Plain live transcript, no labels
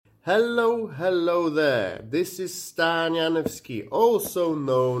Hello there. This is Stan Janevski, also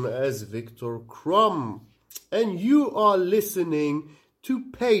known as Victor Crumb, and you are listening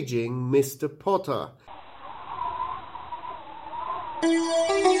to Paging Mr. Potter.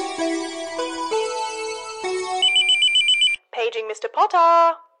 Paging Mr.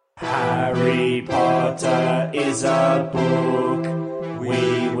 Potter. Harry Potter is a book.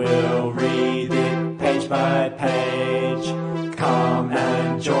 We will read it page by page. Come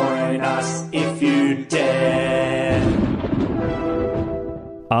and join us if you dare.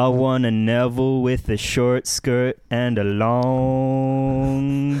 I want a Neville with a short skirt and a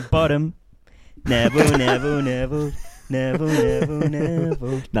long bottom. Neville, Neville, Neville, Neville, Neville,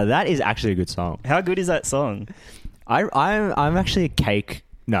 Neville. Now that is actually a good song. How good is that song? I'm actually a Cake.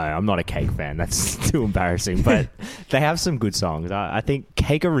 No, I'm not a Cake fan. That's too embarrassing. But they have some good songs. I think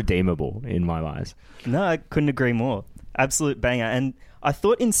Cake are redeemable in my eyes. No, I couldn't agree more. Absolute banger. And I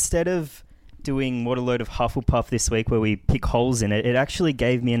thought instead of doing What a Load of Hufflepuff this week where we pick holes in it, it actually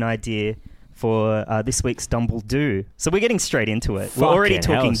gave me an idea for this week's Dumbledore. So we're getting straight into it. We're already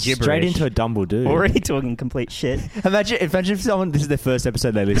talking gibberish. Straight into a Dumbledore. Already talking complete shit. Imagine if someone, this is their first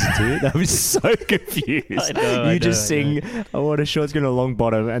episode they listen to, they'll be so confused. You just sing, I want a short skirt and a long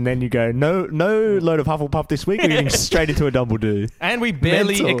bottom, and then you go, no load of Hufflepuff this week, we're getting straight into a Dumbledore. And we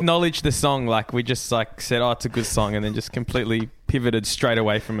barely acknowledged the song. Like, we just said, oh, it's a good song, and then just completely pivoted straight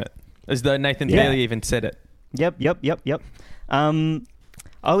away from it. As though Nathan barely even said it. Yep.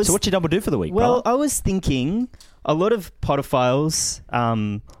 So what's your Dumbledore for the week, Well, brother? I was thinking a lot of Potterphiles,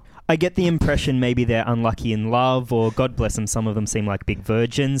 I get the impression maybe they're unlucky in love, or God bless them, some of them seem like big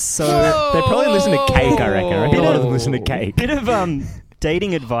virgins. So they probably listen to Cake, I reckon. A lot of them listen to Cake. Bit of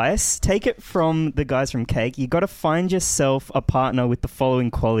dating advice. Take it from the guys from Cake. You got to find yourself a partner with the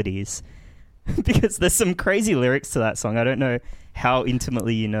following qualities. Because there's some crazy lyrics to that song. I don't know how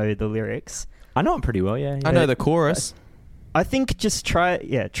intimately you know the lyrics. I know them pretty well, yeah. I know the chorus. I think just try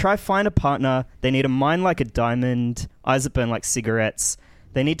find a partner. They need a mind like a diamond, eyes that burn like cigarettes.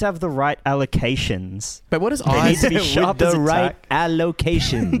 They need to have the right allocations. But what does They need to be sharp with as the a right tack.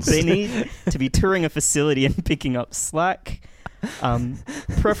 allocations. They need to be touring a facility and picking up slack.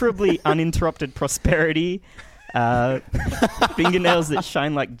 Preferably uninterrupted prosperity. Fingernails that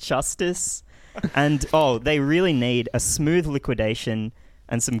shine like justice. And, they really need a smooth liquidation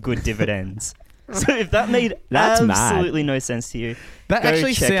and some good dividends. So if that made absolutely no sense to you, that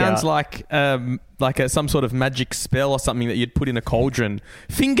actually sounds out. like some sort of magic spell or something that you'd put in a cauldron.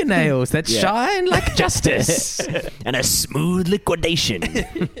 Fingernails that shine like justice. And a smooth liquidation.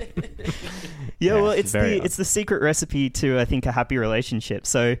 Well, it's the secret recipe to, I think, a happy relationship.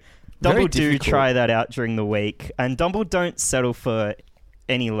 So Very Dumbledore, do difficult. try that out during the week, and Dumbledore don't settle for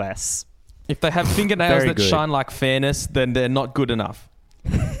any less. If they have fingernails Very that good. shine like fairness, then they're not good enough.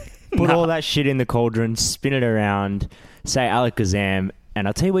 Put all that shit in the cauldron, spin it around, say Alakazam, and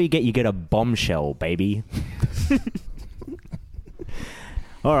I'll tell you what you get. You get a bombshell, baby.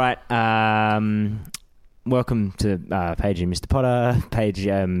 All right. Welcome to Paging Mr. Potter, page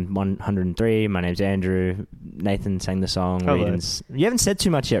 103. My name's Andrew. Nathan sang the song. Hello. You haven't said too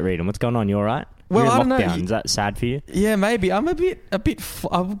much yet, Reedon. What's going on your right? Well, You're in I don't know. lockdown. Is that sad for you? Yeah, maybe. I'm a bit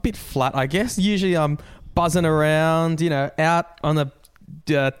flat, I guess. Usually I'm buzzing around, out on the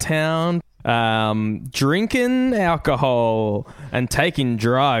town, drinking alcohol and taking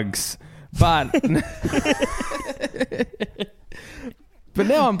drugs. But but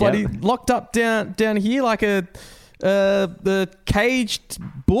now I'm bloody locked up down here like the caged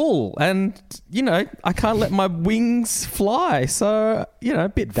bull, and I can't let my wings fly, so a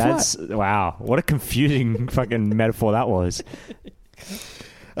bit flat. Wow, what a confusing fucking metaphor that was.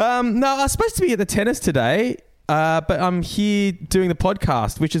 No, I was supposed to be at the tennis today, but I'm here doing the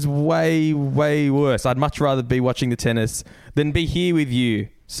podcast, which is way, way worse. I'd much rather be watching the tennis than be here with you.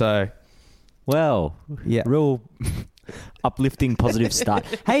 So, Well, yeah. real uplifting, positive start.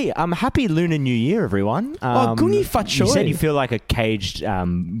 Hey, happy Lunar New Year, everyone. Goonie Fat You Shoy. said you feel like a caged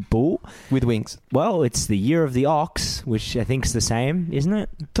bull. With wings. Well, it's the year of the ox, which I think's the same, isn't it?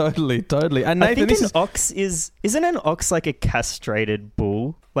 Totally. And I Nathan, think this an is... ox isn't an ox like a castrated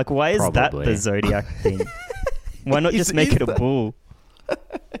bull? Like, why is that Probably. the zodiac thing? Why not just make it a bull?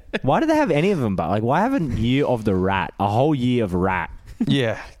 Why do they have any of them? But why haven't year of the rat? A whole year of rat.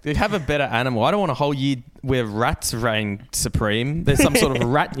 Yeah, they have a better animal. I don't want a whole year where rats reign supreme. There's some sort of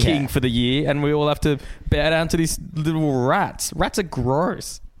rat king for the year, and we all have to bow down to these little rats. Rats are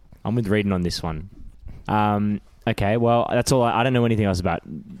gross. I'm with Reading on this one. Okay, well, that's all. I don't know anything else about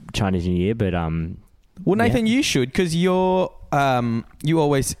Chinese New Year, but Well, Nathan, you should, because you're you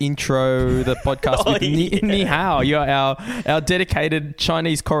always intro the podcast with Ni Hao. You're our dedicated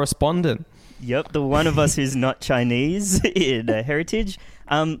Chinese correspondent. Yep, the one of us who's not Chinese in heritage.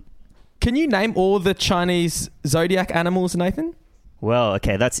 Can you name all the Chinese zodiac animals, Nathan? Well,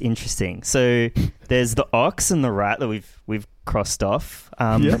 okay, that's interesting. So there's the ox and the rat that we've crossed off.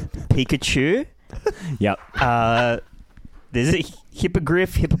 Pikachu. Yep. There's a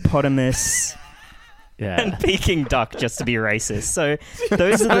hippogriff, hippopotamus, and Peking duck, just to be racist. So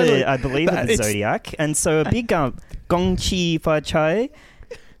those are the, I believe, are the zodiac. And so a big Gong Chi Fa Chai.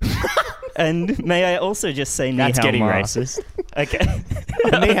 And may I also just say Ni Hao Ma? That's getting racist. Okay.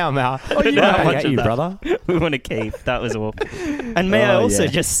 Ni Hao Ma. Oh, you know how much you, of that brother. we want to keep. That was awful. And may I also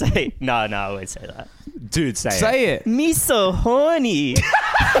just say... No, I won't say that. Dude, say it. Say it. Me so horny.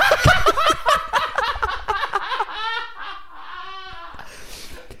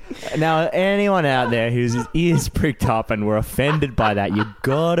 Now, anyone out there whose ears pricked up and were offended by that, you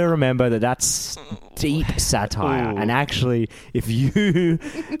gotta remember that that's deep satire. Ooh. And actually, if you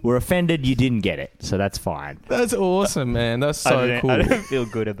were offended, you didn't get it. So that's fine. That's awesome, man. That's so cool. I don't feel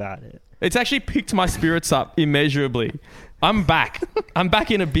good about it. It's actually picked my spirits up immeasurably. I'm back. I'm back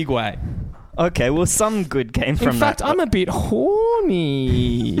in a big way. Okay, well, some good came from In fact, that. I'm a bit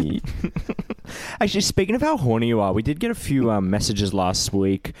horny. Actually, speaking of how horny you are, we did get a few messages last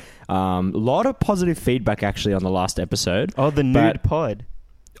week. A lot of positive feedback, actually, on the last episode. Oh, the nude pod.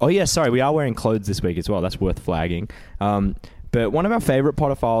 Oh, yeah, sorry. We are wearing clothes this week as well. That's worth flagging. But one of our favourite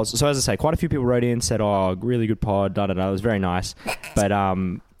podophiles... So, as I say, quite a few people wrote in and said, oh, really good pod, da-da-da. It was very nice. But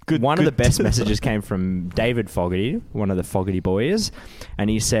one of the best messages came from David Fogarty, one of the Fogarty boys. And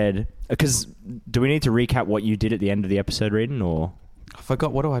he said... Because do we need to recap what you did at the end of the episode, Reedon, or... I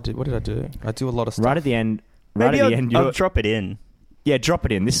forgot. What do I do? What did I do? I do a lot of stuff. Right at the end... Maybe I'll drop it in. Yeah, drop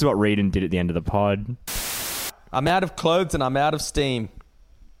it in. This is what Reedon did at the end of the pod. I'm out of clothes and I'm out of steam.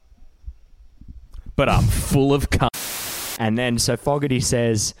 But I'm full of cum. And then, so Fogarty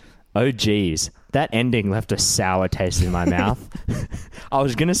says, oh, geez, that ending left a sour taste in my mouth. I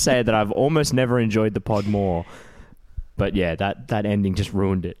was going to say that I've almost never enjoyed the pod more. But yeah, that ending just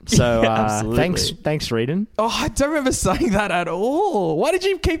ruined it. So thanks, Reedon. Oh, I don't remember saying that at all. Why did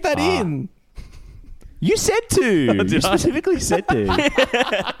you keep that in? You said to. Did you specifically said to.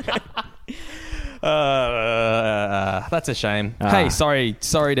 That's a shame. Hey, sorry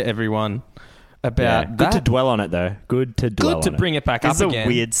to everyone about good that. to dwell on it, though. Good to bring it back up It's again. a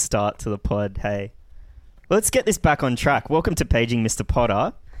weird start to the pod, hey. Let's get this back on track. Welcome to Paging Mr.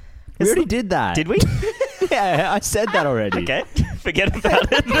 Potter. We already did that. Did we? Yeah, I said that already. Okay, forget about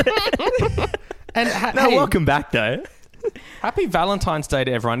it. And welcome back, though. Happy Valentine's Day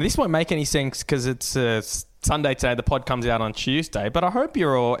to everyone. This won't make any sense because it's Sunday today. The pod comes out on Tuesday. But I hope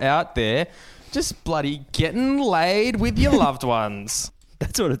you're all out there just bloody getting laid with your loved ones.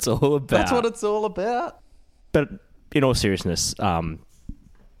 That's what it's all about. That's what it's all about. But in all seriousness,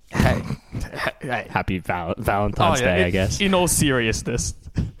 hey, happy Valentine's Day, I guess. In all seriousness.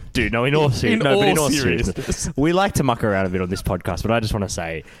 Dude, no, in all seriousness. seriousness. We like to muck around a bit on this podcast, but I just want to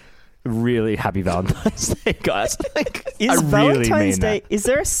say, really happy Valentine's Day, guys. Is Valentine's Day... Is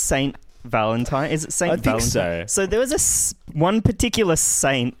there a Saint Valentine? Is it Saint Valentine? I think so. So there was one particular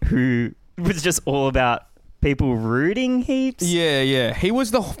saint who was just all about people rooting heaps. Yeah. He was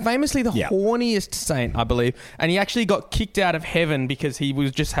famously the horniest saint, I believe. And he actually got kicked out of heaven because he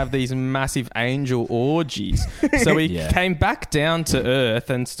would just have these massive angel orgies. So he came back down to earth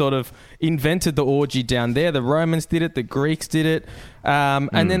and sort of invented the orgy down there. The Romans did it. The Greeks did it.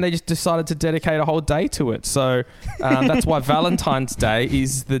 And then they just decided to dedicate a whole day to it. So that's why Valentine's Day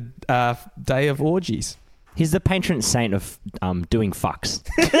is the day of orgies. He's the patron saint of doing fucks.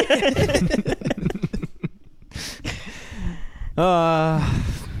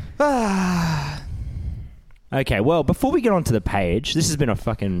 Okay, well, before we get onto the page, this has been a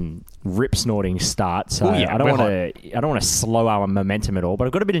fucking rip-snorting start, so I don't want to slow our momentum at all, but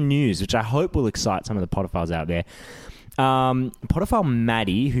I've got a bit of news, which I hope will excite some of the podophiles out there. Podophile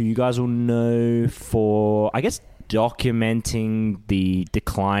Maddie, who you guys will know for, I guess, documenting the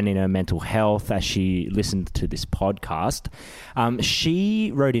decline in her mental health as she listened to this podcast.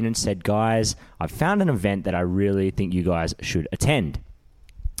 She wrote in and said, guys, I've found an event that I really think you guys should attend,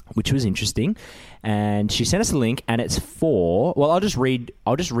 which was interesting. And she sent us a link, and it's for... Well, I'll just read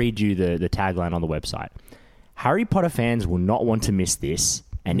you the tagline on the website. Harry Potter fans will not want to miss this.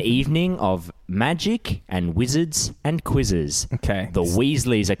 An evening of magic and wizards and quizzes. Okay. The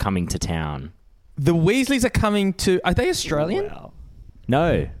Weasleys are coming to town. The Weasleys are coming to... Are they Australian? Wow.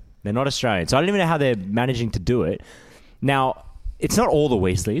 No, they're not Australian. So I don't even know how they're managing to do it. Now, it's not all the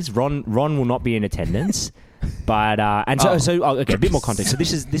Weasleys. Ron will not be in attendance. But okay, a bit more context. So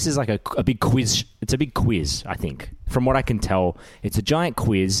this is like a big quiz. It's a big quiz, I think. From what I can tell, it's a giant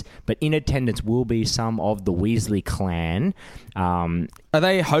quiz. But in attendance will be some of the Weasley clan. Are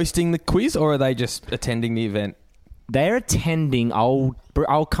they hosting the quiz or are they just attending the event? They're attending. I'll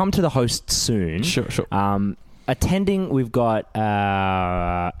come to the host soon. Sure. Attending, we've got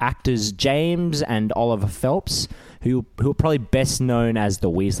actors James and Oliver Phelps, who are probably best known as the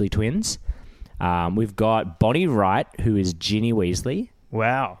Weasley twins. We've got Bonnie Wright, who is Ginny Weasley.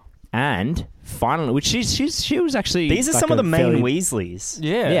 Wow. And finally, which she was actually... These are like some of the main fairly, Yeah. Weasleys.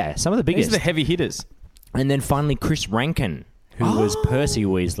 Yeah, some of the biggest. These are the heavy hitters. And then finally, Chris Rankin, who was Percy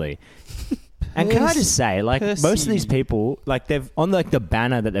Weasley. And can I just say, like, Percy. most of these people, like, they've on like the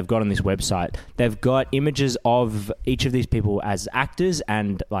banner that they've got on this website, they've got images of each of these people as actors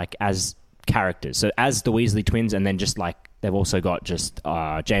and like as characters. So as the Weasley twins, and then just like they've also got just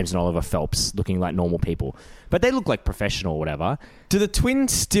James and Oliver Phelps looking like normal people, but they look like professional or whatever. Do the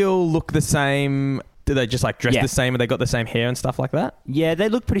twins still look the same? Do they just like dress the same and they got the same hair and stuff like that? Yeah, they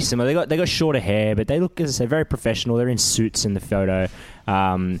look pretty similar. They got shorter hair, but they look, as I said, very professional. They're in suits in the photo.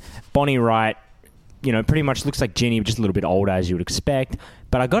 Bonnie Wright, pretty much looks like Ginny, just a little bit older, as you would expect.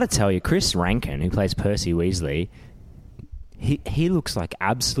 But I got to tell you, Chris Rankin, who plays Percy Weasley, he looks like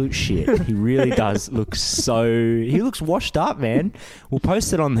absolute shit. He really does look he looks washed up, man. We'll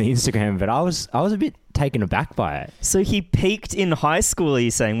post it on the Instagram, but I was a bit taken aback by it. So he peaked in high school, are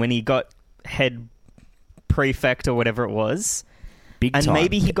you saying, when he got head prefect or whatever it was? Big and time.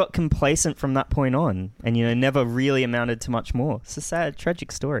 maybe he got complacent from that point on and, never really amounted to much more. It's a sad,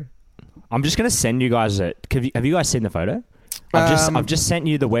 tragic story. I'm just going to send you guys have you guys seen the photo? I've just sent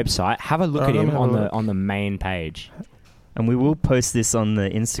you the website. Have a look at him on the main page. And we will post this on the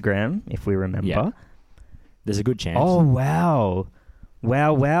Instagram if we remember. Yeah. There's a good chance. Oh, wow.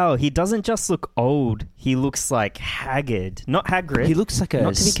 Wow. He doesn't just look old. He looks like haggard. Not Hagrid. He looks like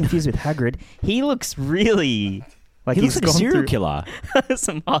Not to be confused with Hagrid. He looks really... like he looks like a gone serial through killer.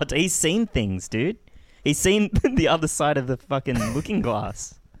 some hard... He's seen things, dude. He's seen the other side of the fucking looking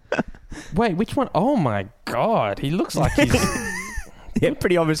glass. Wait, which one? Oh my god, he looks like he's... Yeah,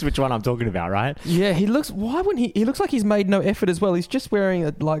 pretty obvious which one I'm talking about, right? Yeah, he looks... Why wouldn't he... He looks like he's made no effort as well. He's just wearing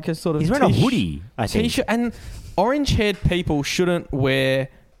a sort of... He's wearing a hoodie, I think. T-shirt. And orange-haired people shouldn't wear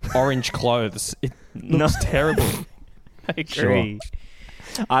orange clothes. It looks terrible. I agree.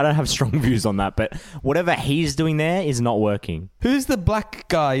 Sure. I don't have strong views on that, but whatever he's doing there is not working. Who's the black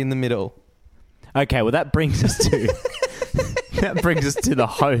guy in the middle? Okay, well, that brings us to... that brings us to the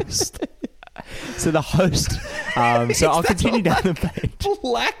host. So the host... so I'll continue down the page.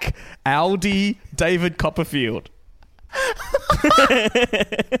 Black Aldi David Copperfield.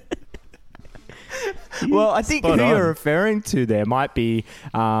 Well, I think Spot who on. you're referring to there might be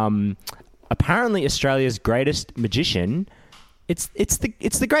apparently Australia's greatest magician. It's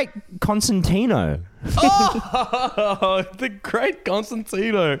the great Constantino. Oh, the great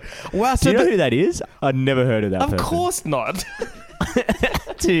Constantino. Wow, Do you know who that is? I'd never heard of that Of person. course not.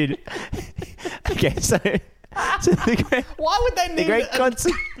 Dude. Okay, so the great... Why would they The need great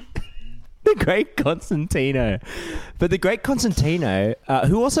the great Constantino. But the great Constantino,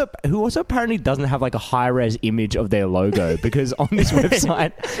 who also apparently doesn't have like a high-res image of their logo, because on this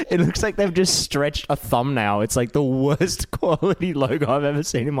website, it looks like they've just stretched a thumbnail. It's like the worst quality logo I've ever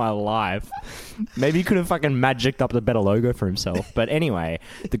seen in my life. Maybe he could have fucking magicked up the better logo for himself. But anyway,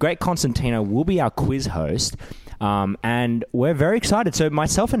 the great Constantino will be our quiz host. And we're very excited. So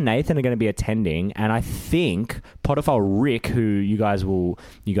myself and Nathan are going to be attending, and I think Potiphar Rick, who you guys will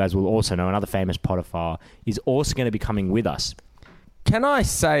also know, another famous Potiphar, is also going to be coming with us. Can I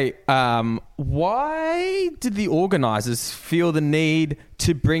say, why did the organisers feel the need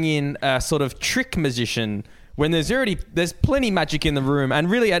to bring in a sort of trick magician when there's plenty magic in the room,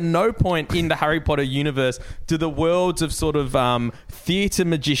 and really at no point in the Harry Potter universe do the worlds of sort of theatre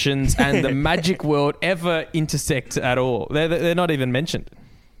magicians and the magic world ever intersect at all? They're not even mentioned.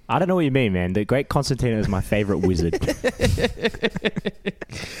 I don't know what you mean, man. The great Constantino is my favourite wizard.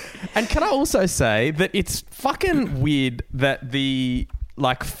 And can I also say that it's fucking weird that the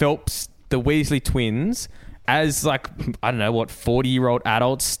Phelps, the Weasley twins, as 40-year-old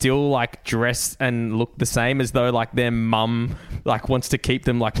adults still dress and look the same, as though their mum wants to keep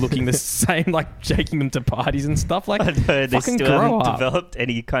them looking the same, taking them to parties and stuff. I know, they fucking still grow haven't up. developed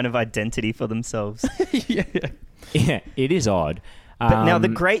any kind of identity for themselves. Yeah. Yeah, it is odd. But now the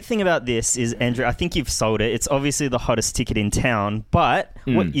great thing about this is, Andrew, I think you've sold it. It's obviously the hottest ticket in town. But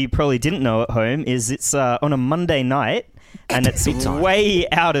what you probably didn't know at home is it's on a Monday night. And it's way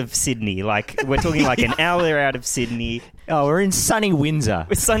out of Sydney. We're talking an hour out of Sydney. Oh, we're in sunny Windsor.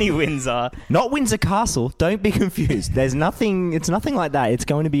 With sunny Windsor. Not Windsor Castle. Don't be confused. There's nothing. It's nothing like that. It's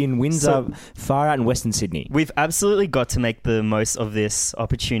going to be in Windsor, far out in Western Sydney. We've absolutely got to make the most of this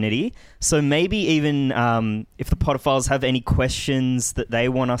opportunity. So maybe even if the Potterfiles have any questions that they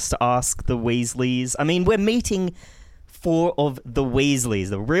want us to ask the Weasleys. I mean, we're meeting 4 of the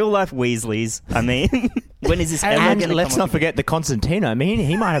Weasleys, the real life Weasleys. I mean, when is this ever going to come? And let's not forget the Constantino. I mean,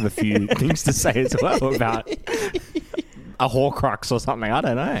 he might have a few things to say as well about a Horcrux or something. I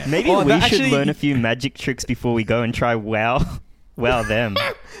don't know. Maybe we should learn a few magic tricks before we go and try wow them.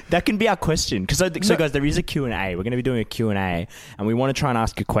 That can be our question. So guys, there is a Q&A. We're going to be doing a Q&A, and we want to try and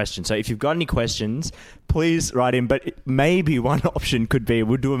ask a question. So if you've got any questions, please write in. But maybe one option could be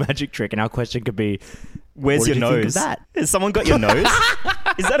we'll do a magic trick, and our question could be, where's your nose? Has someone got your nose?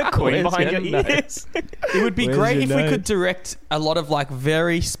 Is that a coin behind your ears? It would be great if we could direct a lot of like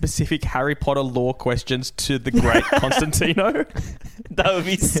very specific Harry Potter lore questions to the great Constantino. That would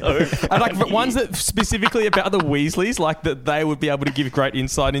be so funny. And like ones that specifically about the Weasleys, like that they would be able to give great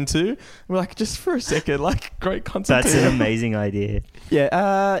insight into. We're like, just for a second, like great Constantino. That's an amazing idea.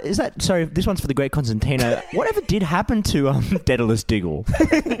 Yeah, is that... Sorry, this one's for the great Constantino. Whatever did happen to Daedalus Diggle?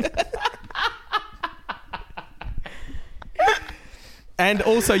 And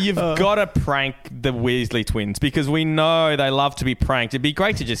also, you've got to prank the Weasley twins because we know they love to be pranked. It'd be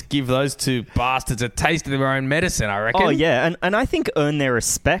great to just give those 2 bastards a taste of their own medicine, I reckon. Oh, yeah. And I think earn their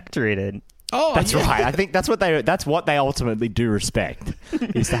respect, Reardon. Oh, that's right. I think that's what they ultimately do respect,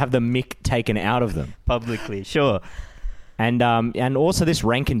 is to have the mick taken out of them. Publicly, sure. And also this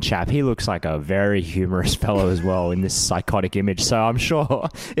Rankin chap, he looks like a very humorous fellow as well in this psychotic image. So I'm sure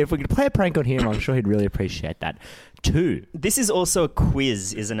if we could play a prank on him, I'm sure he'd really appreciate that too. This is also a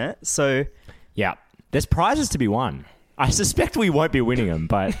quiz, isn't it? So yeah, there's prizes to be won. I suspect we won't be winning them,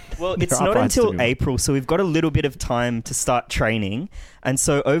 but well, it's not until April, so we've got a little bit of time to start training. And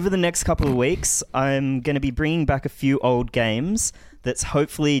so over the next couple of weeks, I'm going to be bringing back a few old games that's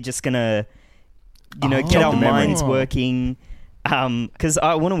hopefully just going to, get our minds working. Because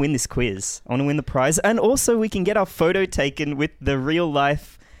I want to win this quiz. I want to win the prize. And also we can get our photo taken with the real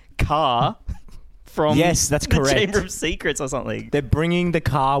life car from that's the correct. Chamber of Secrets or something. They're bringing the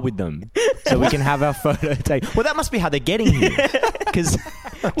car with them so we can have our photo taken. Well, that must be how they're getting here. Because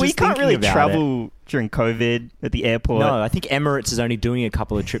you can't really travel during COVID at the airport. No, I think Emirates is only doing a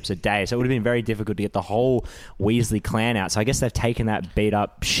couple of trips a day, so it would have been very difficult to get the whole Weasley clan out. So I guess they've taken that beat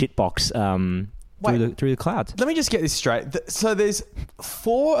up shitbox through the clouds. Let me just get this straight. So there's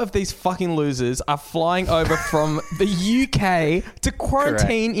 4 of these fucking losers are flying over from the UK to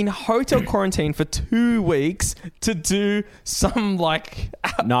quarantine in hotel quarantine for 2 weeks to do some budget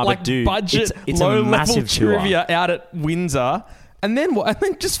it's low a massive level trivia tour out at Windsor, and then what? And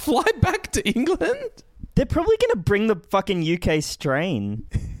then just fly back to England. They're probably going to bring the fucking UK strain.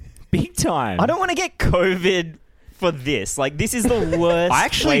 Big time. I don't want to get COVID for this. Like, this is the worst I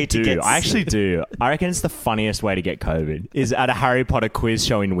actually do. I reckon it's the funniest way to get COVID is at a Harry Potter quiz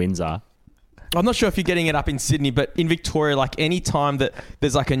show in Windsor. I'm not sure if you're getting it up in Sydney, but in Victoria, like any time that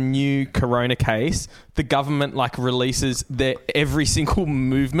there's like a new corona case, the government like releases their every single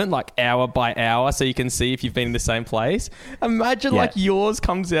movement like hour by hour, so you can see if you've been in the same place. Imagine like yours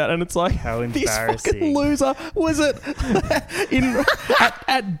comes out and it's like, how this embarrassing. fucking loser was it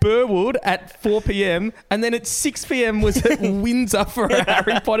at Burwood at 4 p.m. and then at 6 p.m. was at Windsor for a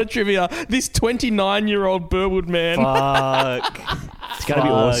Harry Potter trivia. This 29-year-old Burwood man. Fuck. It's gonna be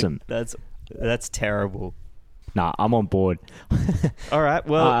awesome. That's terrible. Nah, I'm on board. All right.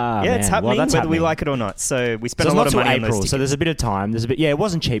 Well, it's happening whether we like it or not. So we spent a lot of money on those tickets. So there's a bit of time. It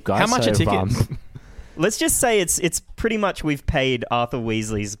wasn't cheap, guys. How much a ticket? Let's just say it's pretty much we've paid Arthur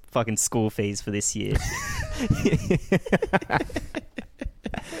Weasley's fucking school fees for this year.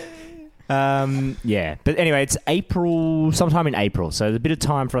 But anyway, it's April, sometime in April, so there's a bit of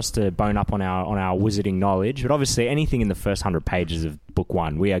time for us to bone up on our wizarding knowledge. But obviously, anything in the first 100 pages of book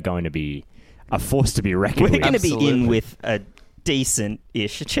 1, we are going to be a force to be reckoned with. We're going to be in with a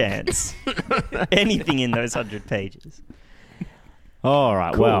decent-ish chance. Anything in those 100 pages. All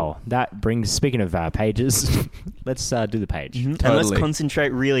right. Cool. Well, that brings. Speaking of pages, let's do the page. Mm-hmm. Totally. And let's concentrate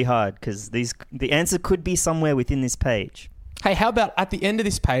really hard because the answer could be somewhere within this page. Hey, how about at the end of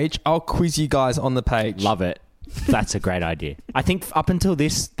this page, I'll quiz you guys on the page. Love it. That's a great idea. I think up until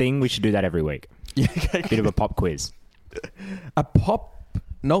this thing, we should do that every week. Yeah. Bit of a pop quiz.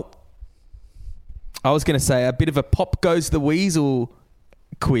 Nope. I was going to say a bit of a Pop Goes the Weasel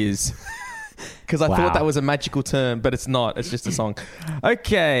quiz. Because I thought that was a magical term, but it's not. It's just a song.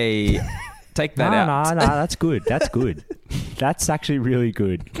 Okay. Take that out. No, that's good. That's good. That's actually really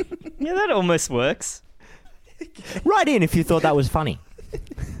good. Yeah, that almost works. Write in if you thought that was funny.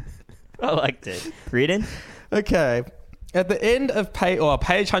 I liked it. Read in. Okay. At the end of page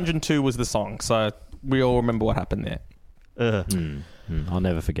 102 was the song, so we all remember what happened there. I'll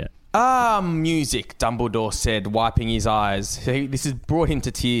never forget. Music, Dumbledore said, wiping his eyes. This has brought him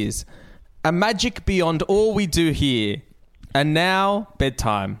to tears. A magic beyond all we do here. And now,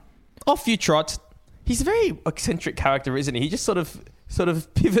 bedtime. Off you trot. He's a very eccentric character, isn't he? He just sort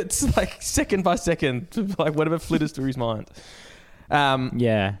of pivots like second by second to like whatever flitters through his mind.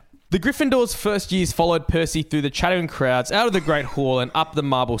 Yeah. The Gryffindor's first years followed Percy through the chattering crowds, out of the Great Hall and up the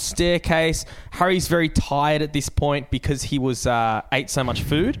marble staircase. Harry's very tired at this point because he was ate so much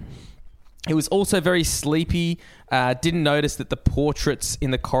food. He was also very sleepy, didn't notice that the portraits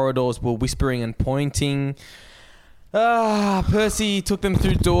in the corridors were whispering and pointing. Percy took them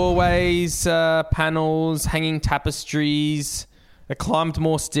through doorways, panels, hanging tapestries, climbed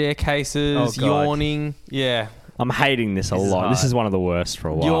more staircases, yawning. Yeah. I'm hating this a lot. This is one of the worst for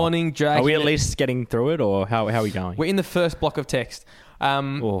a while. Yawning, dragging. Are we at least getting through it, or how are we going? We're in the first block of text.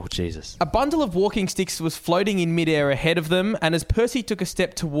 Oh, Jesus. A bundle of walking sticks was floating in midair ahead of them, and as Percy took a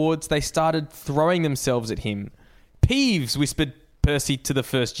step towards, they started throwing themselves at him. Peeves, whispered Percy to the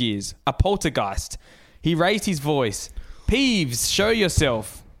first years. A poltergeist. He raised his voice. Peeves, show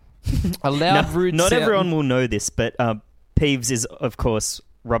yourself. A loud, rude Not sound. everyone will know this, but Peeves is, of course,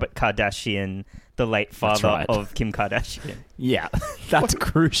 Robert Kardashian, the late father of Kim Kardashian. Yeah, that's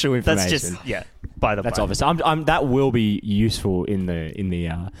crucial information. That's just by the way. That's obvious. That will be useful in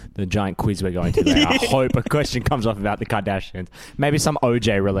the giant quiz we're going to there. I hope a question comes off about the Kardashians. Maybe some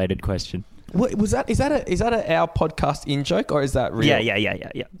OJ related question. What, is that our podcast in joke or is that real? Yeah.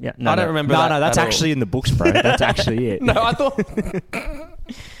 I don't remember. No, that's actually in the books, bro. That's actually it. No, I thought.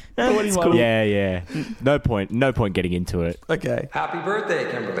 It's cool. Yeah. No point getting into it. Okay. Happy birthday,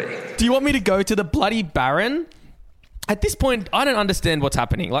 Kimberly. Do you want me to go to the bloody Baron? At this point, I don't understand what's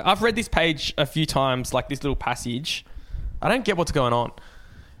happening. Like, I've read this page a few times, like this little passage. I don't get what's going on.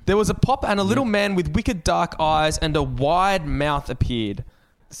 There was a pop and a little man with wicked dark eyes and a wide mouth appeared.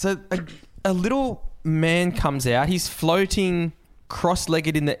 So a little man comes out. He's floating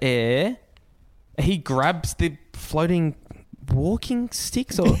cross-legged in the air. He grabs the floating walking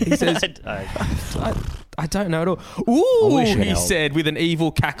sticks, or he says, I don't know at all. Ooh, he said with an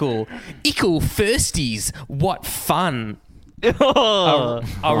evil cackle. Ickle firsties, what fun.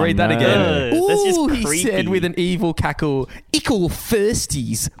 I'll read that again. Ooh, that's just he creepy. said with an evil cackle. Ickle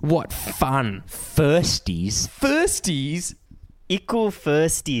firsties, what fun. Firsties? Firsties? Equal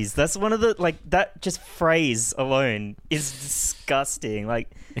firsties. That's one of the, that just phrase alone is disgusting.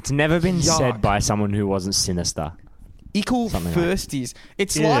 It's never been said by someone who wasn't sinister. Equal firsties.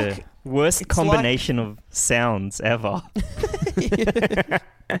 It's worst combination of sounds ever.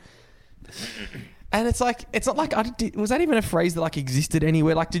 And it's not like was that even a phrase that existed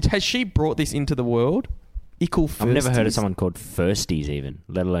anywhere? Has she brought this into the world? Equal firsties. I've never heard of someone called firsties even,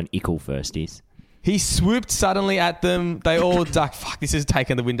 let alone equal firsties. He swooped suddenly at them. They all ducked. Fuck, this has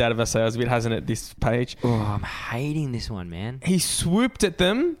taken the wind out of our sails a bit, hasn't it, this page? Oh, I'm hating this one, man. He swooped at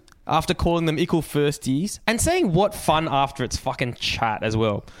them after calling them equal firsties and saying what fun after its fucking chat as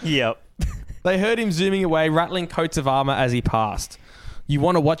well. Yep. They heard him zooming away, rattling coats of armour as he passed. You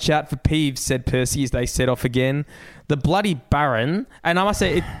want to watch out for Peeves, said Percy as they set off again. The bloody Baron, and I must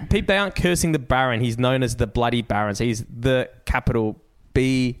say, they aren't cursing the Baron. He's known as the bloody Baron. So he's the capital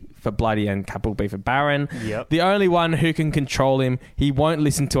B for bloody and capital B for Baron. Yep. The only one who can control him. He won't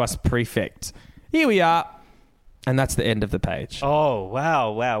listen to us, prefect. Here we are. And that's the end of the page. Oh,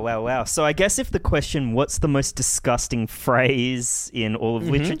 wow. So I guess if the question, what's the most disgusting phrase in all of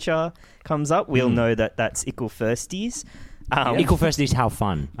literature comes up, we'll know that that's equal firsties. Equal firsties, how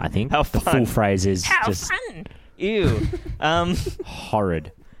fun, I think. How the fun. full phrase is just Fun. Ew.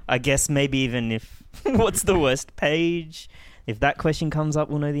 horrid. I guess maybe even if, what's the worst page? If that question comes up,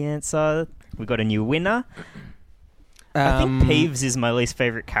 we'll know the answer. We got a new winner. I think Peeves is my least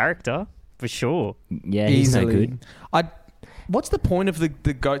favourite character, for sure. Yeah, he's no good. What's the point of the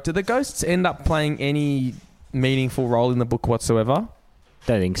ghost? Do the ghosts end up playing any meaningful role in the book whatsoever?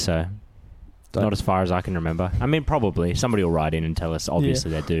 Don't think so. Not as far as I can remember. I mean, probably. Somebody will write in and tell us.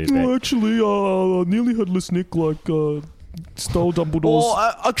 Obviously, they do. But Actually, nearly headless Nick, stole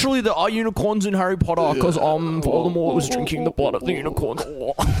Dumbledore's... actually, there are unicorns in Harry Potter because Voldemort was drinking the blood of the unicorns.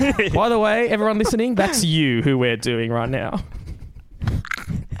 By the way, everyone listening, that's you who we're doing right now.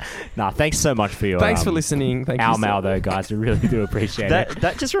 Nah, thanks so much for your... Thanks for listening. Thank you. Mail, though, guys. We really do appreciate it.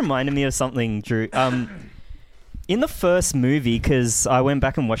 That just reminded me of something, Drew. In the first movie, because I went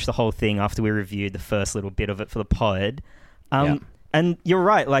back and watched the whole thing after we reviewed the first little bit of it for the pod, And you're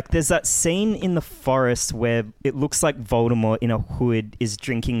right, like there's that scene in the forest where it looks like Voldemort in a hood is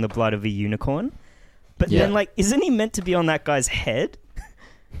drinking the blood of a unicorn. But then, like, isn't he meant to be on that guy's head?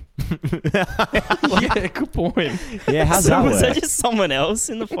 Yeah, good point. Yeah, how's So that was work? that just someone else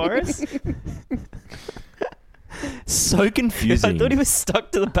in the forest? So confusing. I thought he was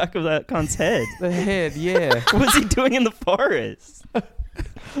stuck to the back of that cunt's head. The head, yeah. What was he doing in the forest?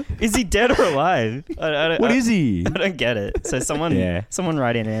 Is he dead or alive? What is he? I don't get it. So someone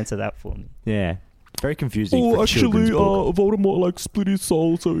write in and answer that for me. Yeah. Very confusing. For a children's book. Voldemort like split his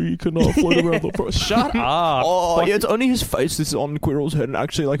soul so he can float around the forest. Shut up. Oh, yeah, it's only his face that's on Quirrell's head, and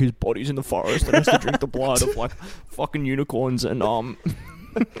actually, like, his body's in the forest and has to drink the blood of, like, fucking unicorns and,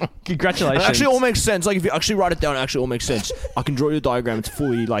 Congratulations. It actually all makes sense. Like, if you actually write it down, it actually all makes sense. I can draw you a diagram. It's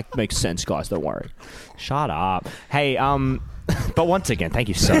fully, like, makes sense, guys. Don't worry. Shut up. Hey, but once again, thank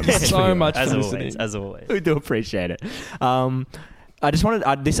you so much. So much As for always, listening. as always. We do appreciate it. I just wanted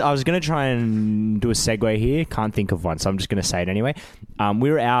I was going to try and do a segue here. Can't think of one, so I'm just going to say it anyway.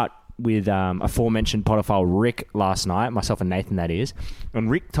 We were out with aforementioned podophile Rick last night, myself and Nathan, that is. And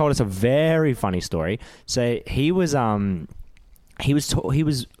Rick told us a very funny story. So he was I think he was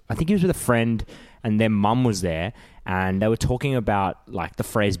with a friend, and their mum was there, and they were talking about like the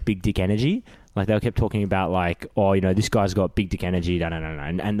phrase "big dick energy." Like they kept talking about like, oh, you know, this guy's got big dick energy, no.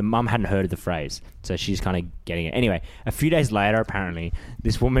 And the mum hadn't heard of the phrase, so she's kind of getting it. Anyway, a few days later, apparently,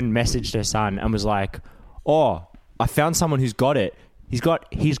 this woman messaged her son and was like, oh, I found someone who's got it. He's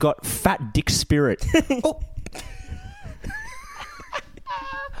got fat dick spirit.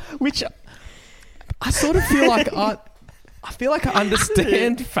 Which I sort of feel like I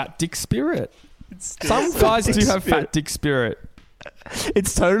understand fat dick spirit. Some guys do have fat dick spirit.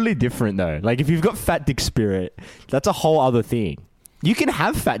 It's totally different though. Like if you've got fat dick spirit, that's a whole other thing. You can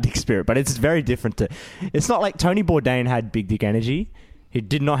have fat dick spirit, but it's very different to. It's not like Tony Bourdain had big dick energy. He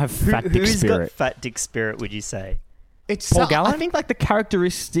did not have fat dick Who's spirit. got fat dick spirit, would you say? It's Paul Gallen? I think like the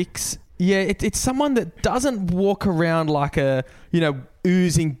characteristics. Yeah, it's someone that doesn't walk around like a, you know,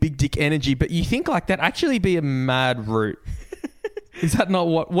 oozing big dick energy, but you think like that actually be a mad root. Is that not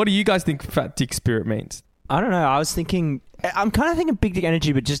what do you guys think fat dick spirit means? I don't know. I'm kind of thinking big dick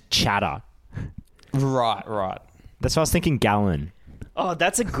energy, but just chatter. Right. That's why I was thinking Gallon. Oh,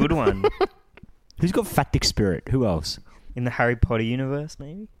 that's a good one. Who's got fat dick spirit? Who else? In the Harry Potter universe,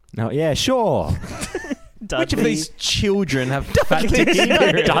 maybe? No, yeah, sure. Dudley. Which of these children have fat dick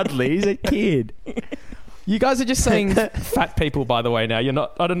spirit? Dudley, he's a kid. You guys are just saying fat people, by the way, now. You're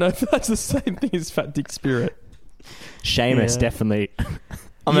not. I don't know if that's the same thing as fat dick spirit. Seamus, definitely.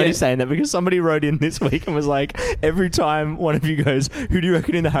 I'm only saying that because somebody wrote in this week and was like, every time one of you goes, who do you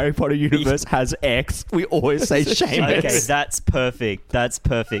reckon in the Harry Potter universe has X? We always say Seamus. Okay, that's perfect. That's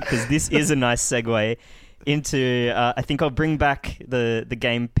perfect because this is a nice segue into. I think I'll bring back the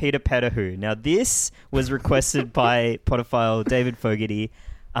game Peter Pettigrew. Now, this was requested by podophile David Fogarty.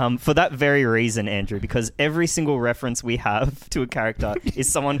 For that very reason, Andrew, because every single reference we have to a character is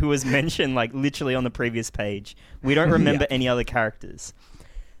someone who was mentioned like literally on the previous page. We don't remember any other characters.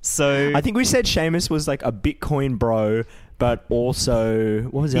 So I think we said Seamus was like a Bitcoin bro, but also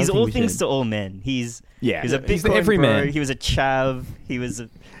what was the he's other thing all we things said? to all men. He's a He's the Bitcoin everyman. bro. He was a chav. He was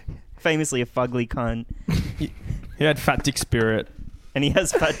famously a fugly cunt, He had fat dick spirit. and he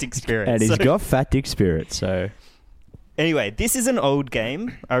has fat dick spirit. And he's So- got fat dick spirit, so Anyway, this is an old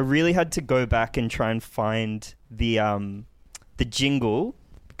game. I really had to go back and try and find the jingle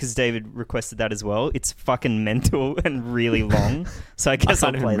because David requested that as well. It's fucking mental and really long, so I guess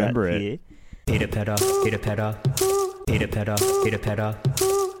I'll can't play even that remember it. here. Peter Petter, Peter Petter, Peter Petter, Peter Petter,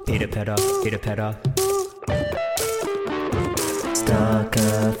 Peter Petter, Peter Petter. Stuck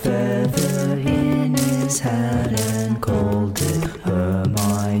a feather in his hat and called it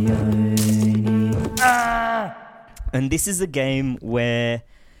Hermione. And this is a game where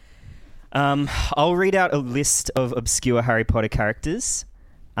I'll read out a list of obscure Harry Potter characters.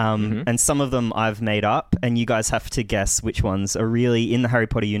 And some of them I've made up, and you guys have to guess which ones are really in the Harry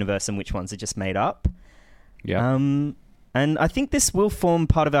Potter universe and which ones are just made up. yeah. And I think this will form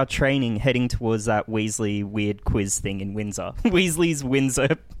part of our training heading towards that Weasley weird quiz thing in Windsor. Weasley's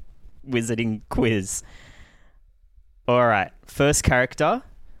Windsor wizarding quiz. All right, first character,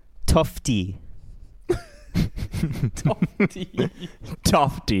 Tofty.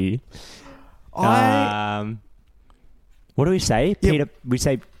 Tofty. What do we say? Peter. We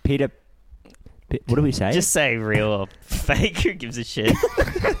say Peter. What do we say? Just say real or fake. Who gives a shit?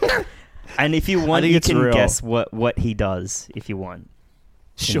 And if you want, think you it's can real. guess what he does. If you want,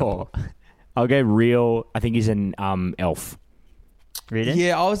 sure. I'll go real. I think he's an elf. read it.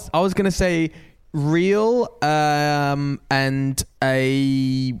 Yeah, I was gonna say real, and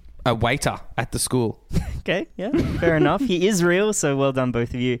a waiter at the school. Okay, yeah, fair enough. He is real, so well done,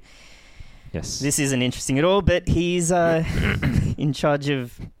 both of you. Yes. This isn't interesting at all, but he's in charge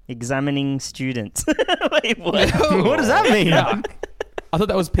of examining students. Wait, what? What does that mean? I thought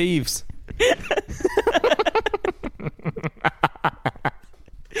that was Peeves.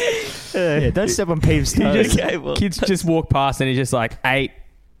 Yeah, don't step on Peeves' toes. Okay, well, Kids just walk past and he's just like 8,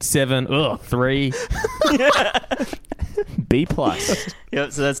 7, 3. B+.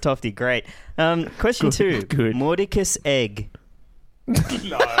 Yep, so that's Tofty. Great. Question 2. Good. Mordicus Egg.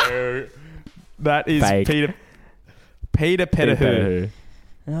 No. That is Fake. Peter Pettigrew.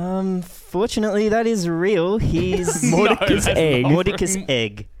 Fortunately, that is real. He's Mordicus Egg. Mordicus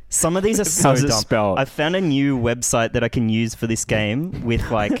Egg. Some of these are so How's it dumb. spelled? I found a new website that I can use for this game with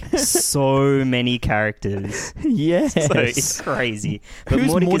like so many characters. Yes. So it's crazy. But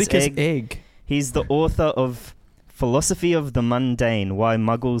Who's Mordicus Egg, Egg? he's the author of Philosophy of the Mundane, Why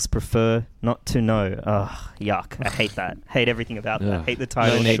Muggles Prefer Not to Know. Ugh, yuck. I hate that. Hate everything about that. Ugh. Hate the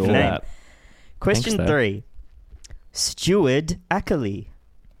title. No hate need the for name. that. Question Thanks, though. 3. Steward Ackley.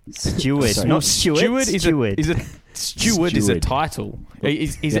 Steward, Sorry. not Stewart. Steward Steward. is a steward is a Steward. title.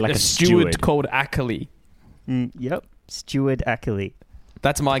 Is Yeah, it like a a steward steward. called Ackley? Yep. Steward Ackley.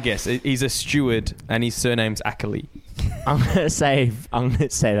 That's my guess. He's a steward and his surname's Ackley. I'm gonna say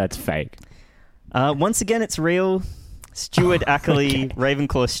that's fake. Once again, it's real. Steward Ackley,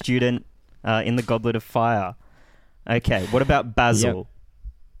 Ravenclaw student in the Goblet of Fire. Okay, what about Basil?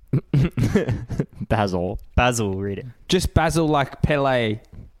 Basil. Basil, read it. Just Basil like Pele.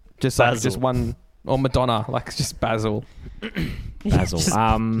 Just like Basil. just one, or Madonna, like just Basil. Basil. Just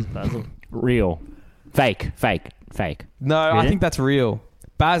Basil. Real. Fake. No, I Really? think that's real.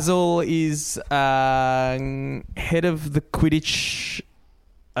 Basil is head of the Quidditch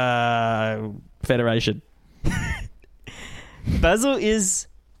Federation. Basil is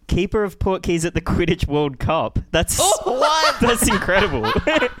keeper of portkeys at the Quidditch World Cup. That's what? That's incredible.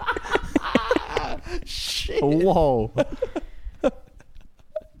 Whoa.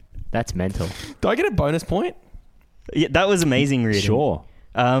 That's mental. Do I get a bonus point? Yeah, that was amazing reading. Sure.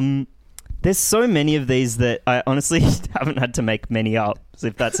 There's so many of these that I honestly haven't had to make many up. So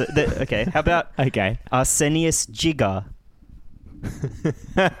if that's okay, how about Okay. Arsenius Giga?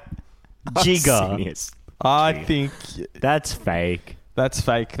 Giga. Genius. I think That's fake. that's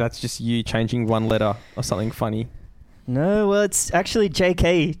fake. That's just you changing one letter or something funny. No, well, it's actually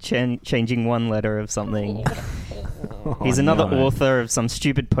J.K. changing one letter of something. He's another no. author of some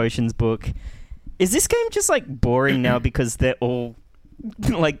stupid potions book. Is this game just like boring now because they're all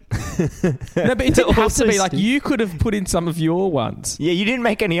like? No, but it didn't have to Also be like st- you could have put in some of your ones. Yeah, you didn't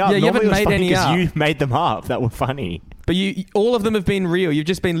make any up. Yeah, you Normally haven't it was made funny any 'cause up. You made them up. That were funny. But all of them have been real. You've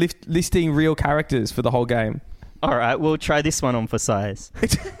just been listing real characters for the whole game. All right, we'll try this one on for size.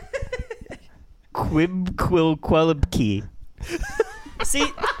 Quibquilquelibkey. See,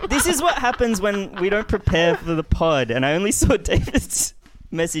 this is what happens when we don't prepare for the pod, and I only saw David's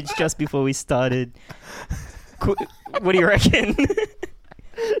message just before we started. What do you reckon?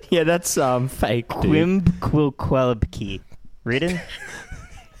 Yeah, that's fake. Quibquilquelibkey. Written?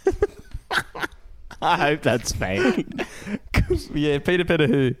 I hope that's fake. Yeah, Peter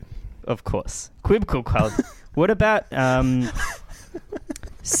Pettigrew. Of course. Quibquilquelib. What about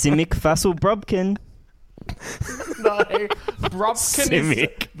Simic Fassel Brobkin? No, Bropkin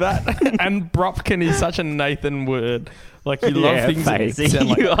is that, and Bropkin is such a Nathan word. Like you love Yeah, things fake. that sound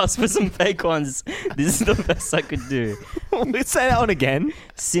like. You asked for some fake ones. This is the best I could do. Let's say that one again.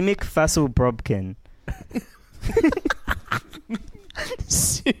 Simic Fassel Brobkin.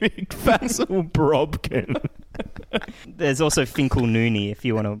 Simic Fassel Brobkin. There's also Finkel Nooney if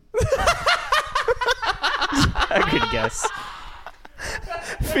you want to. A good guess.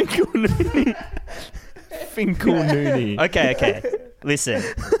 Finkel Nooney. Finkel Nooney. Okay. Listen.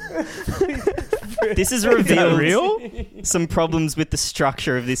 This has revealed some problems with the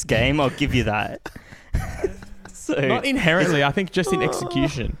structure of this game. I'll give you that. So Not inherently, I think just in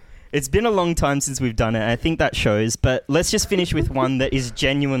execution. it's been a long time since we've done it. I think that shows. But let's just finish with one that is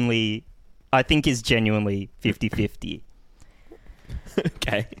genuinely 50-50.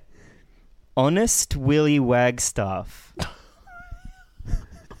 Okay. Honest Willy Wagstaff.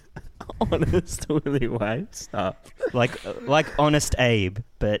 Honest Willy Wagstaff. Like Honest Abe,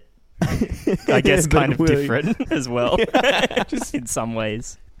 but I guess But kind of Willy- different as well. Just in some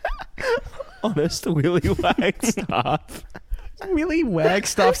ways. Honest Willy Wagstaff. Willy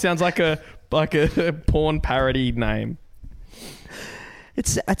Wagstaff sounds like a porn parody name. It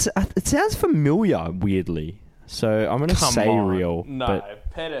sounds familiar, weirdly. So I'm going to say real. No, But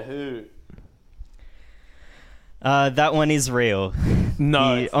Pettigrew. That one is real.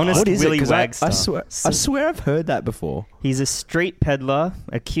 No. The honest What is Willy it? 'Cause I Wagstaff. swear I've heard that before. He's a street peddler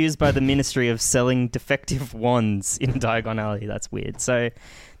accused by the ministry of selling defective wands in Diagon Alley. That's weird. So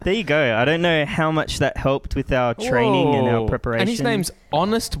there you go. I don't know how much that helped with our training and our Whoa. preparation. And his name's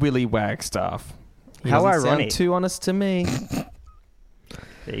Honest Willy Wagstaff. He How doesn't ironic. sound too honest to me.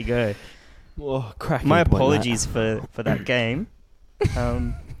 There you go. Oh, cracking My point, apologies for that game.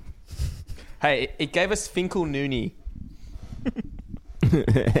 Hey, it gave us Finkel Nooney.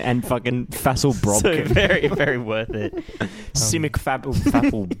 Matt. And fucking Fassel So Brobkin. very, very worth it. Simic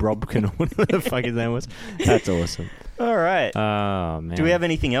Faffel Brobkin, or whatever the fuck his name was. That's awesome. All right. Oh, man. Do we have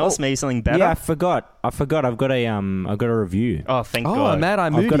anything else? Maybe something better? Yeah, I forgot. I've got a review. Oh, thank Oh, God. a Mad Eye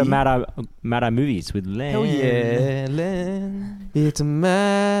movie. I've got a Mad Eye Movies with Len. Hell yeah, Len. It's a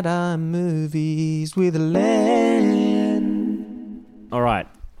Mad Eye Movies with Len. All right.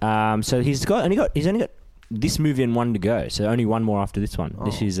 So he's only got this movie and one to go. So only one more after this one.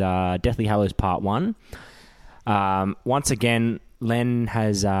 This is Deathly Hallows Part 1. Once again, Len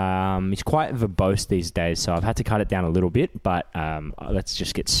has he's quite verbose these days, so I've had to cut it down a little bit, but let's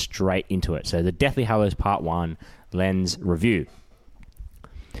just get straight into it. So the Deathly Hallows Part 1, Len's review.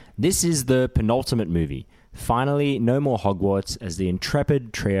 This is the penultimate movie. Finally, no more Hogwarts, as the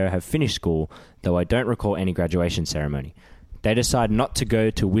intrepid trio have finished school, though I don't recall any graduation ceremony. They decide not to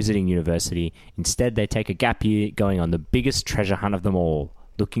go to Wizarding University. Instead, they take a gap year going on the biggest treasure hunt of them all,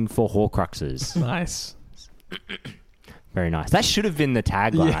 looking for Horcruxes. Nice. Very nice. That should have been the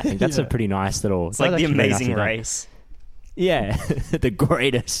tagline. Yeah, I think that's a pretty nice little... It's like that's the actually very Amazing nicely done. Race. Yeah, the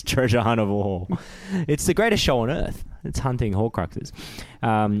greatest treasure hunt of all. It's the greatest show on earth. It's hunting Horcruxes.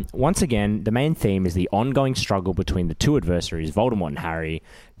 Once again, the main theme is the ongoing struggle between the two adversaries, Voldemort and Harry.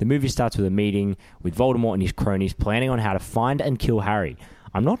 The movie starts with a meeting with Voldemort and his cronies planning on how to find and kill Harry.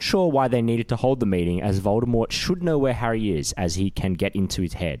 I'm not sure why they needed to hold the meeting, as Voldemort should know where Harry is, as he can get into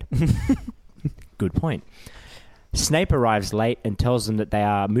his head. Good point. Snape arrives late and tells them that they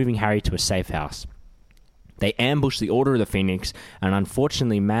are moving Harry to a safe house. They ambush the Order of the Phoenix, and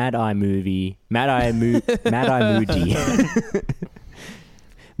unfortunately, Mad Eye the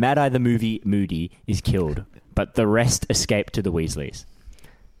Movie Moody is killed, but the rest escape to the Weasleys.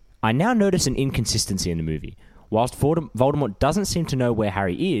 I now notice an inconsistency in the movie. Whilst Voldemort doesn't seem to know where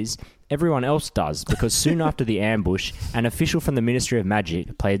Harry is, everyone else does, because soon after the ambush, an official from the Ministry of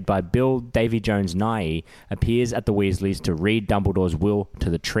Magic, played by Bill Davy Jones Nye, appears at the Weasleys to read Dumbledore's will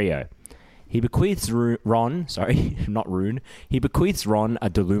to the trio. He bequeaths Ron a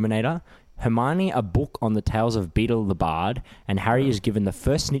Deluminator, Hermione a book on the tales of Beetle the Bard, and Harry is given the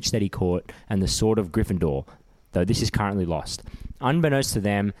first snitch that he caught and the sword of Gryffindor, though this is currently lost. Unbeknownst to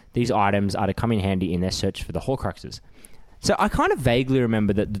them, these items are to come in handy in their search for the Horcruxes. So I kind of vaguely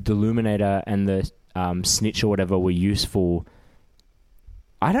remember that the Deluminator and the snitch or whatever were useful.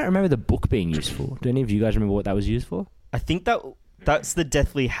 I don't remember the book being useful. Do any of you guys remember what that was used for? I think that's the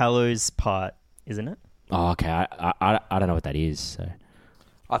Deathly Hallows part, isn't it? Oh, okay. I don't know what that is. So.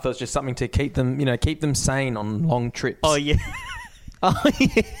 I thought it was just something to keep them sane on long trips. Oh, yeah.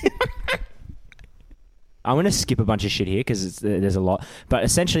 I'm going to skip a bunch of shit here because there's a lot. But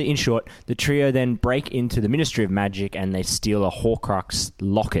essentially, in short, the trio then break into the Ministry of Magic and they steal a Horcrux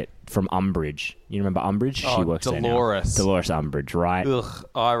locket from Umbridge. You remember Umbridge? Oh, She works Dolores. there now. Dolores Umbridge, right? Ugh,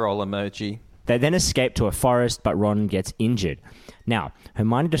 eye roll emoji. They then escape to a forest, but Ron gets injured. Now,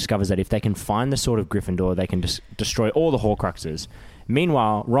 Hermione discovers that if they can find the Sword of Gryffindor, they can destroy all the Horcruxes.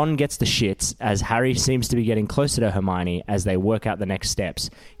 Meanwhile, Ron gets the shits as Harry seems to be getting closer to Hermione as they work out the next steps.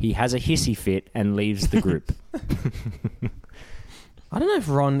 He has a hissy fit and leaves the group. I don't know if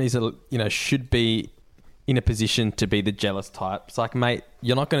Ron is should be in a position to be the jealous type. It's like, mate,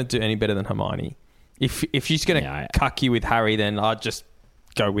 you're not going to do any better than Hermione. If she's going to cuck you with Harry, then I'd just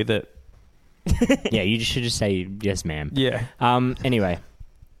go with it. Yeah, you should just say yes, ma'am. Yeah. Anyway,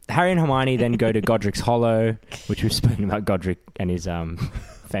 Harry and Hermione then go to Godric's Hollow, which we've spoken about Godric and his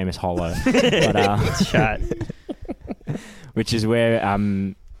famous hollow. But, which is where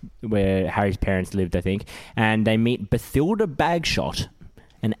Harry's parents lived, I think. And they meet Bathilda Bagshot,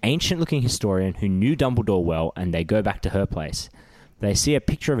 an ancient-looking historian who knew Dumbledore well, and they go back to her place. They see a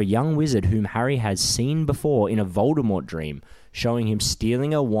picture of a young wizard whom Harry has seen before in a Voldemort dream, showing him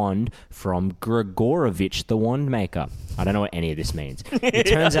stealing a wand from Gregorovitch the Wand Maker. I don't know what any of this means. It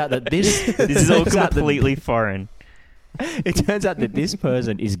turns out that this is all completely foreign. It turns out that this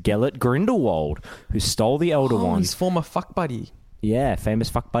person is Gellert Grindelwald, who stole the Elder Wand. His former fuck buddy. Yeah, famous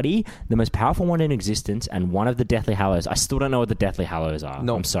fuck buddy, the most powerful one in existence, and one of the Deathly Hallows. I still don't know what the Deathly Hallows are.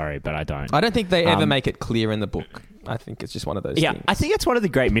 No. I'm sorry, but I don't. I don't think they ever make it clear in the book. I think it's just one of those Yeah, things. I think it's one of the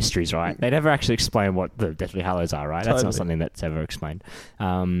great mysteries, right? They never actually explain what the Deathly Hallows are, right? That's not Totally. something that's ever explained.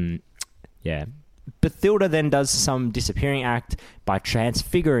 Yeah. Bathilda then does some disappearing act by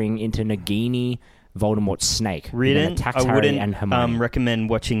transfiguring into Nagini, Voldemort's snake. who then Reading, attacks I Harry and wouldn't Hermione. recommend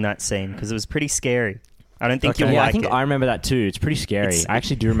watching that scene because it was pretty scary. I don't think Okay. you'll Yeah, like I think it. I remember that too. It's pretty scary. It's- I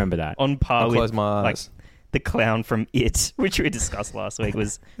actually do remember that. On par I'll with close my like eyes. the clown from It, which we discussed last week,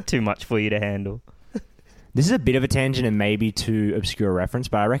 was too much for you to handle. This is a bit of a tangent and maybe too obscure a reference,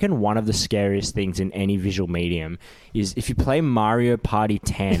 but I reckon one of the scariest things in any visual medium is if you play Mario Party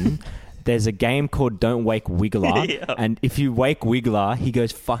 10, there's a game called Don't Wake Wiggler, Yeah. and if you wake Wiggler, he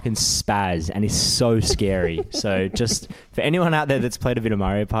goes fucking spaz, and it's so scary. So just for anyone out there that's played a bit of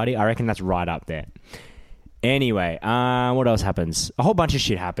Mario Party, I reckon that's right up there. Anyway, what else happens? A whole bunch of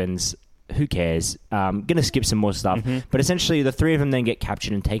shit happens. Who cares? Gonna skip some more stuff. But essentially, the three of them then get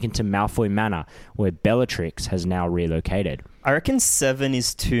captured and taken to Malfoy Manor, where Bellatrix has now relocated. I reckon 7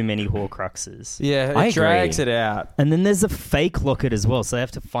 is too many Horcruxes. Yeah, I it drags agree. it out. And then there's a fake locket as well, so they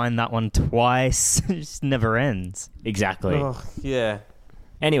have to find that one twice. It just never ends. Exactly. Ugh, yeah.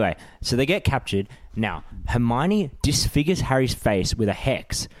 Anyway, so they get captured. Now, Hermione disfigures Harry's face with a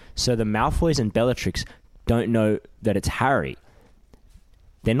hex, so the Malfoys and Bellatrix don't know that it's Harry.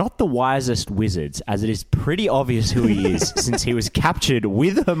 They're not the wisest wizards, as it is pretty obvious who he is, since he was captured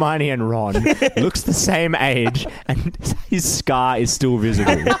with Hermione and Ron, looks the same age, and his scar is still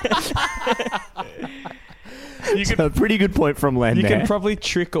visible. So a pretty good point from Len You there. can probably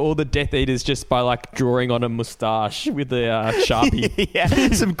trick all the Death Eaters just by like drawing on a moustache with a Sharpie. Yeah,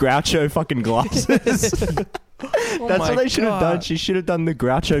 some Groucho fucking glasses. That's my what they should have done. God. She should have done the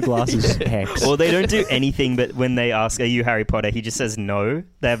Groucho glasses hex. Or they don't do anything, but when they ask, are you Harry Potter? He just says no.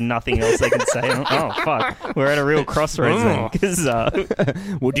 They have nothing else they can say. Oh, fuck. We're at a real crossroads then. 'Cause,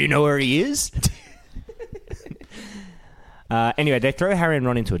 Well, do you know where he is? Anyway, they throw Harry and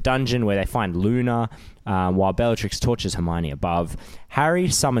Ron into a dungeon where they find Luna, while Bellatrix tortures Hermione above. Harry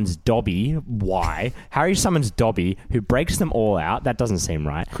summons Dobby. Why? Harry summons Dobby, who breaks them all out. That doesn't seem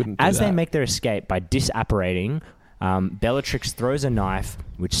right. Couldn't do As they that. make their escape by disapparating, Bellatrix throws a knife,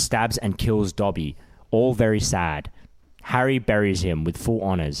 which stabs and kills Dobby. All very sad. Harry buries him with full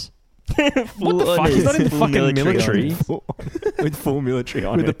honours. What the fuck? He's not in the Full fucking military military. With full military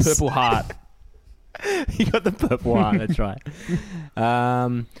honours. With a purple heart. He got the purple heart, that's right.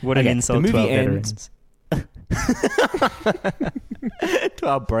 what an insult to our veterans. to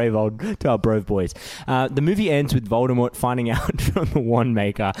our brave boys. The movie ends with Voldemort finding out from the Wand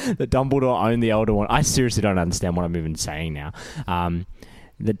Maker that Dumbledore owned the Elder Wand. I seriously don't understand what I'm even saying now.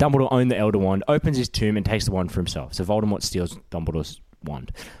 That Dumbledore owned the Elder Wand, opens his tomb and takes the wand for himself. So Voldemort steals Dumbledore's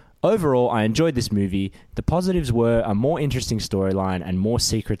wand. Overall, I enjoyed this movie. The positives were a more interesting storyline and more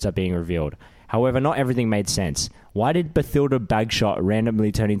secrets are being revealed. However, not everything made sense. Why did Bathilda Bagshot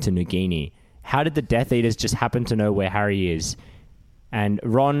randomly turn into Nagini? How did the Death Eaters just happen to know where Harry is? And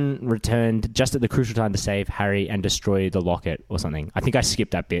Ron returned just at the crucial time to save Harry and destroy the locket or something. I think I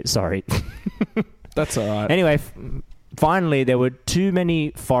skipped that bit, sorry. That's all right. Anyway, finally, there were too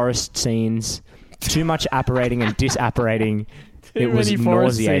many forest scenes, too much apparating and disapparating. It was many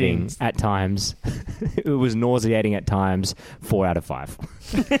forest nauseating scenes. at times. It was nauseating at times. 4 out of 5.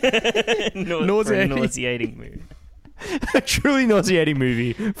 Nauseating. Nauseating movie. A truly nauseating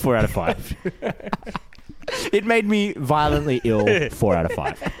movie. 4 out of 5. It made me violently ill. 4 out of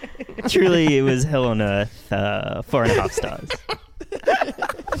 5. Truly, it was hell on earth. 4.5 stars.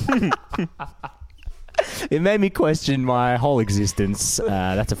 It made me question my whole existence.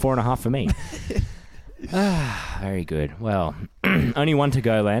 That's a 4.5 for me. Very good. Well, only one to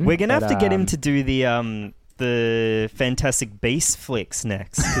go, Len. We're gonna have but, to get him to do the Fantastic Beasts flicks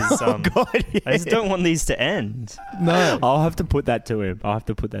next. 'Cause, God, yeah. I just don't want these to end. No. I'll have to put that to him.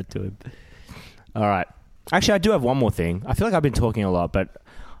 All right. Actually, I do have one more thing. I feel like I've been talking a lot, but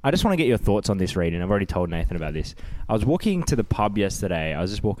I just want to get your thoughts on this reading. I've already told Nathan about this. I was walking to the pub yesterday. I was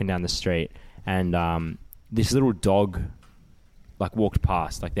just walking down the street, and this little dog walked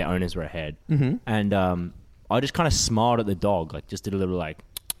past, their owners were ahead. Mm-hmm. And I just kind of smiled at the dog, just did a little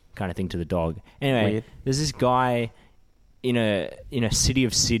kind of thing to the dog. Anyway, Weird. there's this guy in a City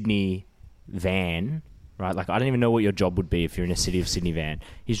of Sydney van, right? I don't even know what your job would be if you're in a City of Sydney van.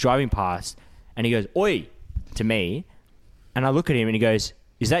 He's driving past and he goes, "Oi," to me. And I look at him and he goes,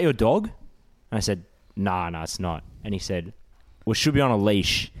 "Is that your dog?" And I said, Nah, it's not. And he said, "Well, it should be on a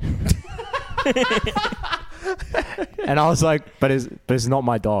leash." And I was like, but it's not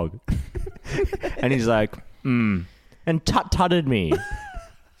my dog. And he's like, and tutted me.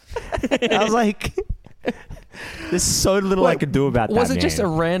 And I was like, there's so little I could do about that. Was it man. just a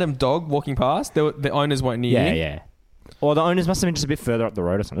random dog walking past? The owners weren't near you? Yeah. Or the owners must have been just a bit further up the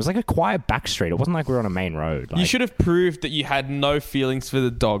road or something. It was like a quiet back street. It wasn't like we were on a main road. You should have proved that you had no feelings for the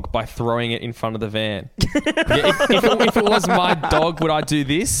dog by throwing it in front of the van. If it was my dog, would I do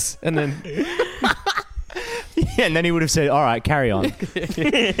this? And then... Yeah, and then he would have said, all right, carry on. I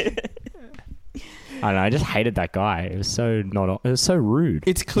don't know. I just hated that guy. It was so not. It was so rude.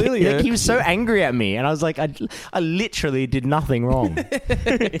 It's clearly like, he was so angry at me, and I was like, I literally did nothing wrong.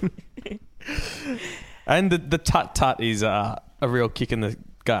 And the tut is a real kick in the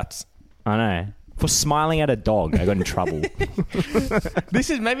guts. I know. For smiling at a dog, I got in trouble. This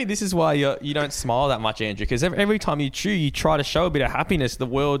is why you don't smile that much, Andrew. Because every time you chew, you try to show a bit of happiness. The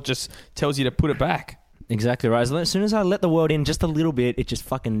world just tells you to put it back. Exactly right. As soon as I let the world in just a little bit, it just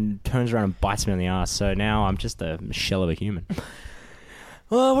fucking turns around and bites me on the ass. So now I'm just a shell of a human.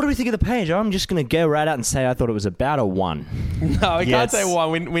 Well, what do we think of the page? I'm just going to go right out and say I thought it was about a 1. No, we can't say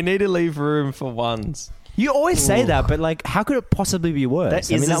 1. We need to leave room for 1s. You always say that, but like, how could it possibly be worse?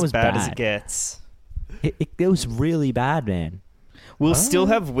 That was bad as it gets. It was really bad, man. We'll still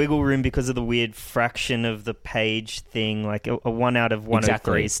have wiggle room because of the weird fraction of the page thing. Like a 1 out of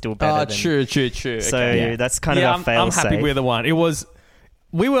 103 is still better. True. So okay. that's kind of our fail. I'm happy with the 1. It was.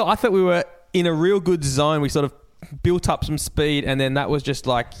 I thought we were in a real good zone. We sort of built up some speed, and then that was just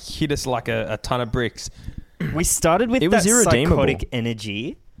like hit us like a ton of bricks. We started with that psychotic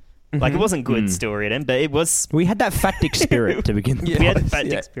energy. Like, it wasn't good still written, but it was... We had that fat dick spirit to begin with. We had fat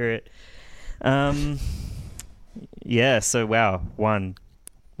dick spirit. Yeah, so wow. 1.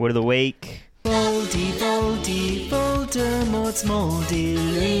 Word of the week. Voldy, Voldemort's moldy,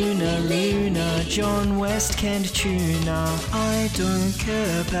 Luna, John West, Kent Tuna. I don't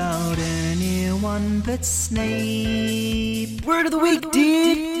care about anyone but Snape. Word of the week,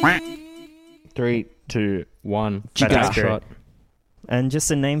 dude. 3, 2, 1. Fat dick spirit. And just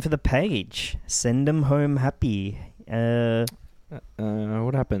a name for the page. Send them home happy.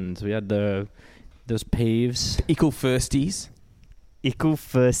 What happened? We had those peeves. Ickle firsties. Ickle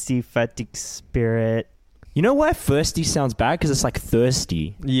firsty, fat dick spirit. You know why firsty sounds bad? Because it's like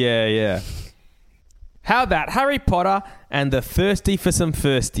thirsty. Yeah. How about Harry Potter and the thirsty for some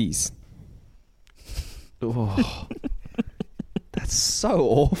firsties? Oh, that's so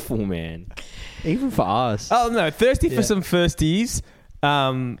awful, man. Even for us. Oh no, thirsty for some firsties. ...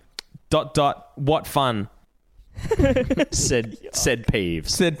 What fun? said Peeves.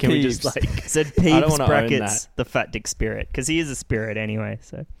 Said Can Peeves. we just like said I don't Peeves wanna brackets the fat dick spirit because he is a spirit anyway.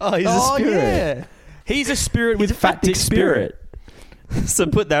 So he's a spirit. Yeah. He's a spirit with fat dick spirit. So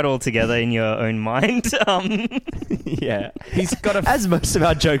put that all together in your own mind. Yeah, he's got a. As most of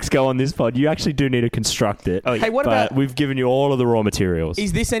our jokes go on this pod, you actually do need to construct it. Oh, yeah. Hey, what about? We've given you all of the raw materials.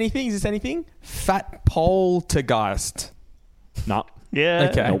 Is this anything? Fat poltergeist. No. Yeah.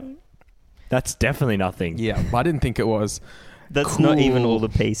 Okay. Nope. That's definitely nothing. Yeah, I didn't think it was. That's not even all the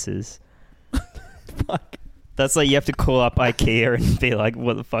pieces. Fuck. That's like you have to call up IKEA and be like,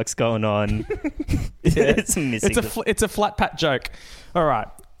 "What the fuck's going on?" It's missing. It's a flat pat joke. All right.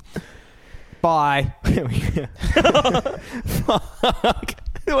 Bye. Fuck.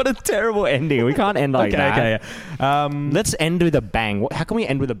 What a terrible ending. We can't end like that. Okay. Let's end with a bang. How can we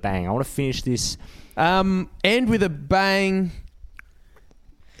end with a bang? I want to finish this. End with a bang.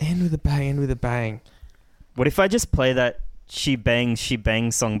 End with a bang. What if I just play that She Bang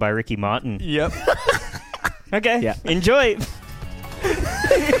song by Ricky Martin? Yep. Okay. Yeah. Enjoy. On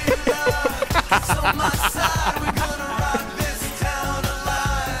my side, we're gonna